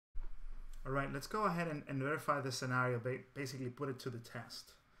All right, let's go ahead and verify the scenario, basically put it to the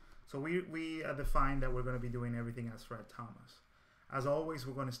test. So we defined that we're going to be doing everything as Fred Thomas. As always,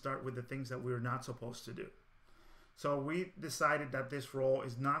 we're going to start with the things that we're not supposed to do. So we decided that this role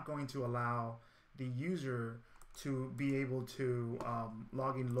is not going to allow the user to be able to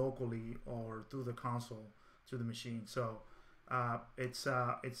log in locally or through the console to the machine. So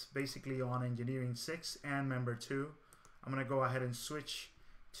it's basically on engineering 6 and member 2. I'm going to go ahead and switch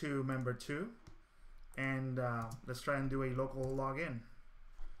to member 2, and let's try and do a local login.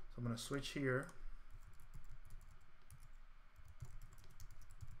 So I'm going to switch here.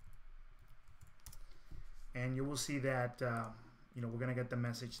 And you will see that we're going to get the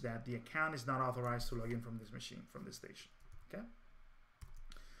message that the account is not authorized to log in from this machine, from this station. Okay.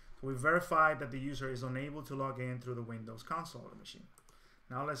 So we verified that the user is unable to log in through the Windows console of the machine.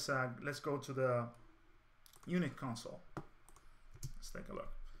 Now let's go to the UNIX console. Let's take a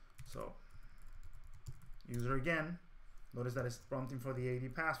look. So user again. Notice that it's prompting for the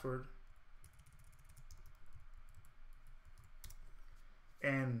AD password.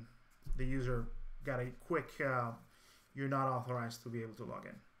 And the user got a quick, you're not authorized to be able to log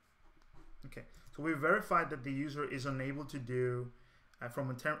in. Okay, so we verified that the user is unable to do,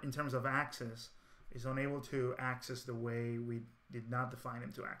 in terms of access, is unable to access the way we did not define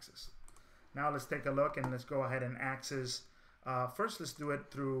him to access. Now let's take a look and let's go ahead and access. First, let's do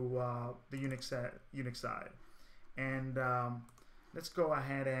it through the UNIX side. And let's go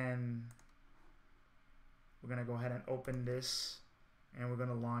ahead and we're going to go ahead and open this, and we're going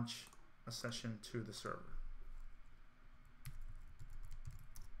to launch a session to the server.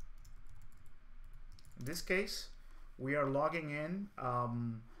 In this case, we are logging in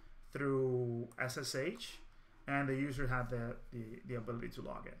through SSH, and the user had the ability to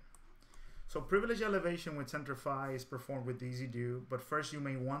log in. So privilege elevation with Centrify is performed with DZDo, but first you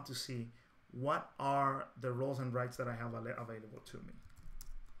may want to see what are the roles and rights that I have available to me.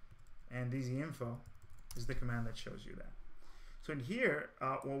 And DZInfo is the command that shows you that. So in here,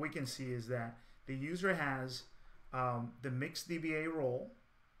 what we can see is that the user has the mixed DBA role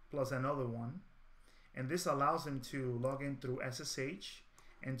plus another one, and this allows them to log in through SSH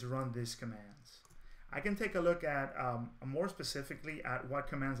and to run these commands. I can take a look at more specifically at what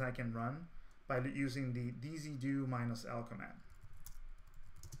commands I can run by using the dzdo -l command.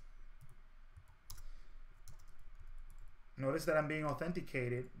 Notice that I'm being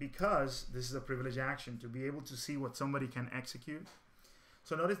authenticated because this is a privileged action to be able to see what somebody can execute.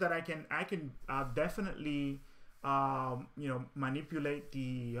 So notice that I can definitely manipulate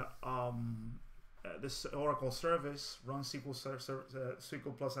the this Oracle service, run SQL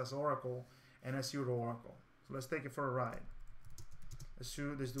plus as Oracle and SU to Oracle. So let's take it for a ride. Let's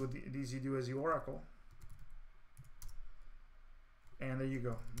do dzdo as Oracle, and there you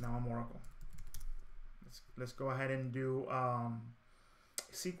go. Now I'm Oracle. Let's go ahead and do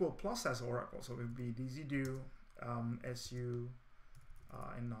SQL plus as Oracle. So it would be dzdo su,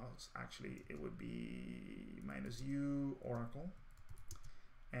 and no, actually it would be -u Oracle,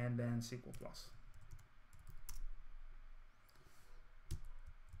 and then SQL plus.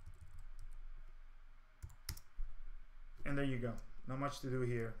 And there you go. Not much to do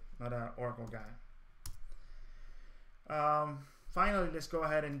here. Not an Oracle guy. Finally, let's go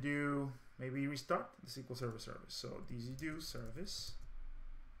ahead and do maybe restart the SQL Server service. So dzdo service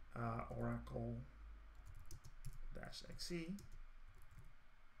Oracle-xe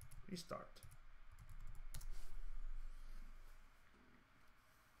restart.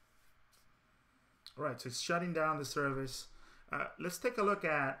 All right, so it's shutting down the service. Let's take a look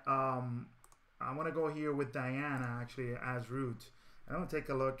at. I want to go here with Diana actually as root. I want to take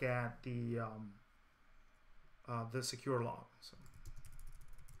a look at the secure log. So.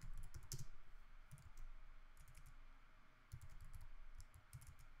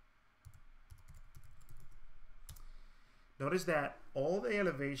 Notice that all the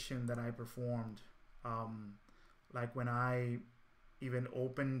elevation that I performed, like when I even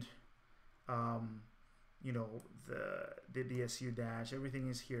opened, the DSU dash, everything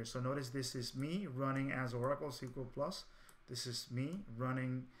is here. So notice this is me running as Oracle SQL Plus. This is me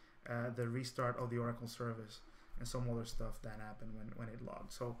running the restart of the Oracle service and some other stuff that happened when it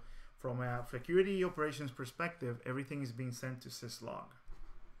logged. So from a security operations perspective, everything is being sent to syslog.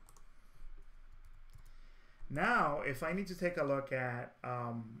 Now, if I need to take a look at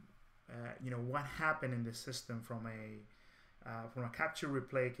what happened in the system from a capture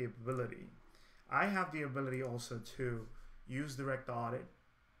replay capability, I have the ability also to use Direct Audit,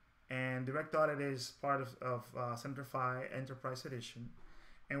 and Direct Audit is part of Centrify Enterprise Edition.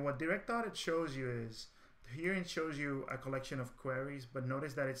 And what Direct Audit shows you is here it shows you a collection of queries, but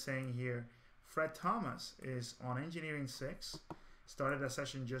notice that it's saying here, Fred Thomas is on Engineering 6, started a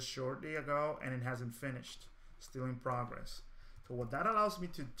session just shortly ago, and it hasn't finished, still in progress. So what that allows me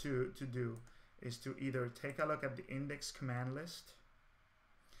to do is to either take a look at the index command list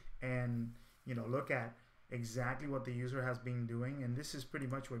and look at exactly what the user has been doing, and this is pretty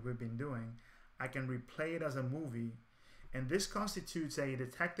much what we've been doing. I can replay it as a movie, and this constitutes a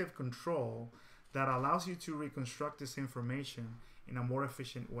detective control that allows you to reconstruct this information in a more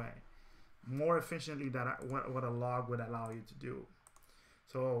efficient way, more efficiently than what a log would allow you to do.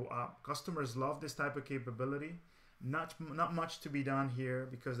 So customers love this type of capability. Not much to be done here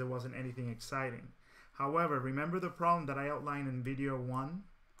because there wasn't anything exciting. However, remember the problem that I outlined in video 1?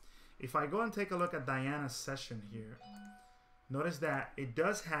 If I go and take a look at Diana's session here, notice that it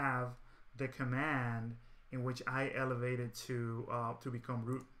does have the command in which I elevated to become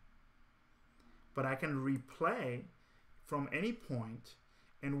root. But I can replay from any point,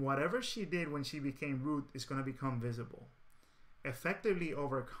 and whatever she did when she became root is going to become visible, effectively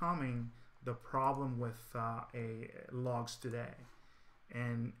overcoming the problem with logs today,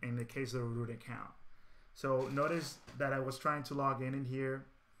 and in the case of a root account. So notice that I was trying to log in here,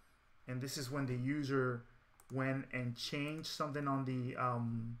 and this is when the user went and changed something on the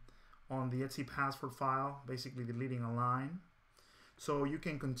Etsy password file, basically deleting a line. So you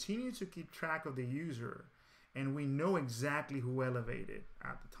can continue to keep track of the user, and we know exactly who elevated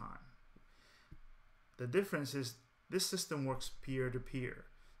at the time. The difference is this system works peer-to-peer.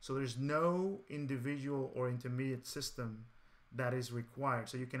 So there's no individual or intermediate system that is required.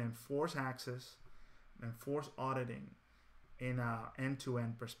 So you can enforce access, enforce auditing in an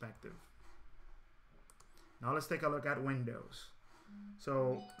end-to-end perspective. Now let's take a look at Windows.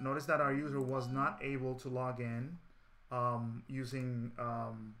 So notice that our user was not able to log in using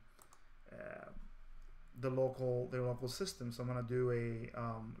the local system. So I'm going to do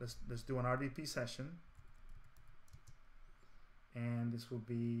let's do an RDP session. And this will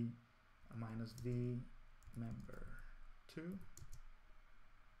be a -v member 2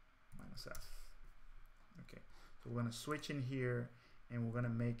 -f. Okay, so we're going to switch in here, and we're going to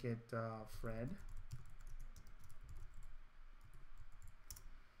make it Fred.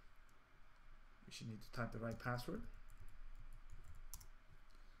 You should need to type the right password.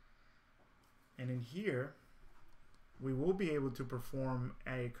 And in here, we will be able to perform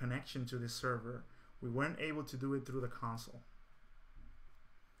a connection to this server. We weren't able to do it through the console.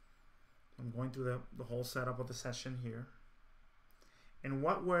 I'm going through the whole setup of the session here. And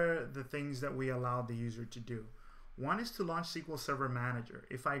what were the things that we allowed the user to do? One is to launch SQL Server Manager.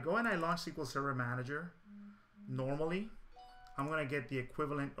 If I go and I launch SQL Server Manager, normally I'm going to get the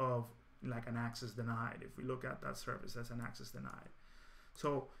equivalent of like an access denied. If we look at that service, that's an access denied.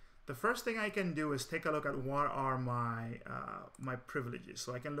 So the first thing I can do is take a look at what are my privileges.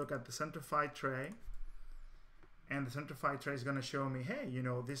 So I can look at the Centrify tray, and the Centrify tray is going to show me, hey,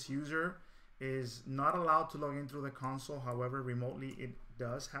 this user is not allowed to log in through the console. However, remotely it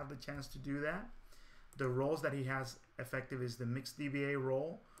does have the chance to do that. The roles that he has effective is the mixed DBA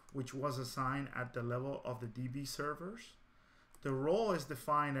role, which was assigned at the level of the DB servers. The role is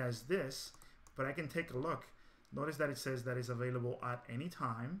defined as this, but I can take a look. Notice that it says that it's available at any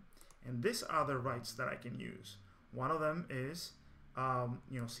time, and these are the rights that I can use. One of them is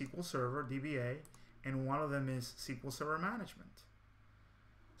SQL Server DBA, and one of them is SQL Server Management.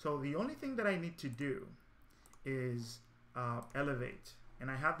 So the only thing that I need to do is elevate,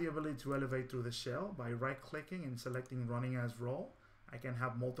 and I have the ability to elevate through the shell by right-clicking and selecting Running as Role. I can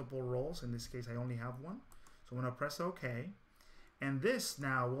have multiple roles. In this case, I only have one. So I'm going to press OK, and this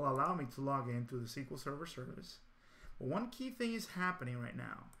now will allow me to log in to the SQL Server service. But one key thing is happening right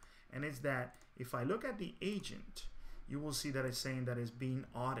now, and it's that if I look at the agent, you will see that it's saying that it's being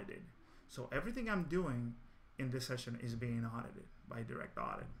audited. So everything I'm doing in this session is being audited by direct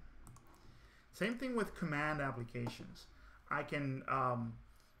audit. Same thing with command applications. I can,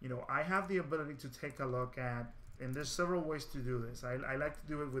 I have the ability to take a look at, and there's several ways to do this. I like to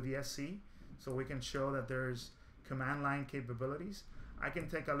do it with the SC, so we can show that there's command line capabilities. I can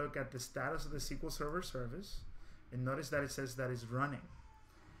take a look at the status of the SQL Server service, and notice that it says that it's running.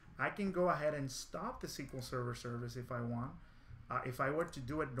 I can go ahead and stop the SQL Server service if I want. If I were to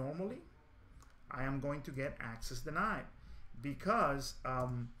do it normally, I am going to get access denied because I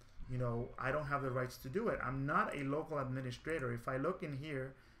don't have the rights to do it. I'm not a local administrator. If I look in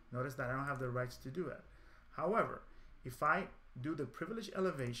here, notice that I don't have the rights to do it. However, if I do the privilege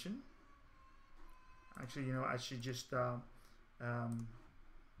elevation, actually, I should just do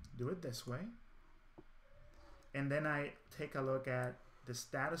it this way. And then I take a look at the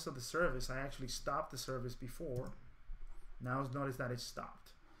status of the service, I actually stopped the service before. Now notice that it's stopped.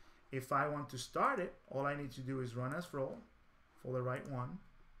 If I want to start it, all I need to do is run as role for the right one,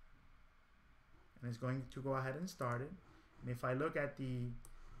 and it's going to go ahead and start it. And if I look at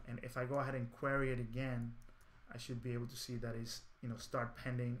if I go ahead and query it again, I should be able to see that is, start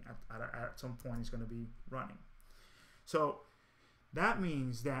pending at some point it's going to be running. So that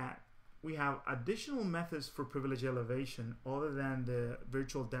means that we have additional methods for privilege elevation other than the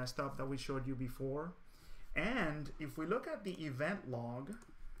virtual desktop that we showed you before. And if we look at the event log,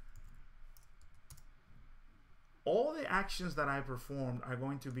 all the actions that I performed are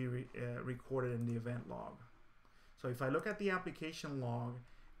going to be recorded in the event log. So if I look at the application log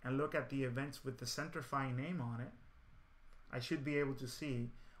and look at the events with the Centrify name on it, I should be able to see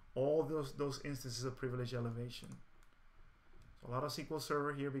all those instances of privilege elevation. So a lot of SQL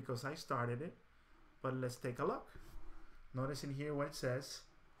Server here because I started it, but let's take a look. Notice in here what it says,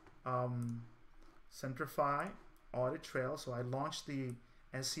 Centrify audit trail. So I launched the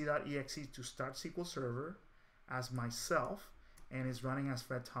sc.exe to start SQL Server as myself, and it's running as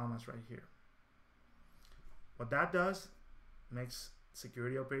Fred Thomas right here. What that does makes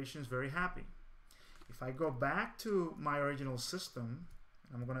security operations very happy. If I go back to my original system,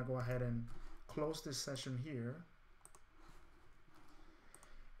 I'm going to go ahead and close this session here,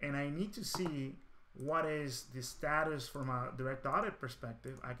 and I need to see what is the status from a direct audit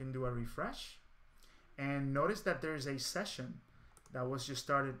perspective, I can do a refresh, and notice that there is a session that was just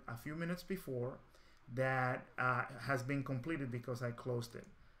started a few minutes before that has been completed because I closed it.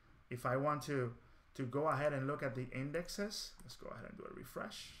 If I want to go ahead and look at the indexes, let's go ahead and do a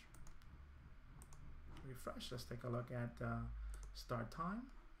refresh. Let's take a look at start time.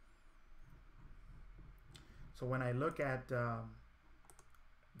 So when I look at the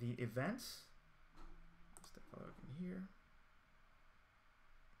events, let's take a look in here.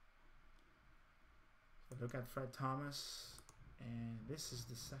 So look at Fred Thomas, and this is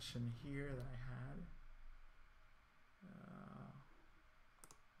the session here that I had.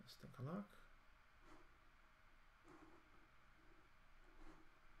 Let's take a look.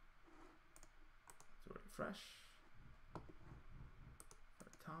 So refresh.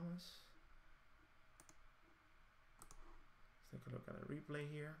 Fred Thomas. Let's take a look at a replay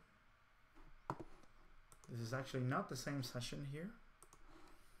here. This is actually not the same session here.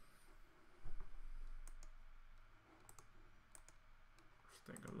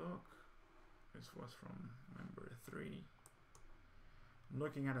 Let's take a look. This was from member 3. I'm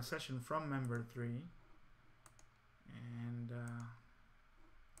looking at a session from member 3, and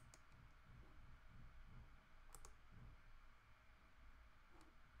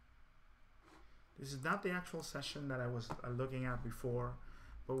this is not the actual session that I was looking at before,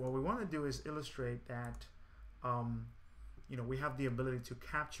 but what we want to do is illustrate that we have the ability to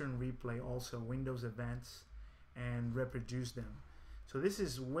capture and replay also Windows events and reproduce them. So this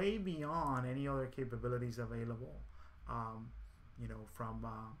is way beyond any other capabilities available,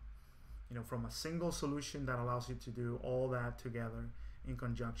 from a single solution that allows you to do all that together in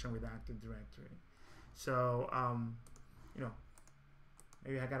conjunction with Active Directory. So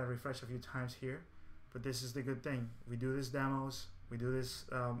maybe I gotta refresh a few times here, but this is the good thing. We do these demos, we do these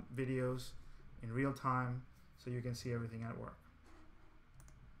videos in real time, so you can see everything at work.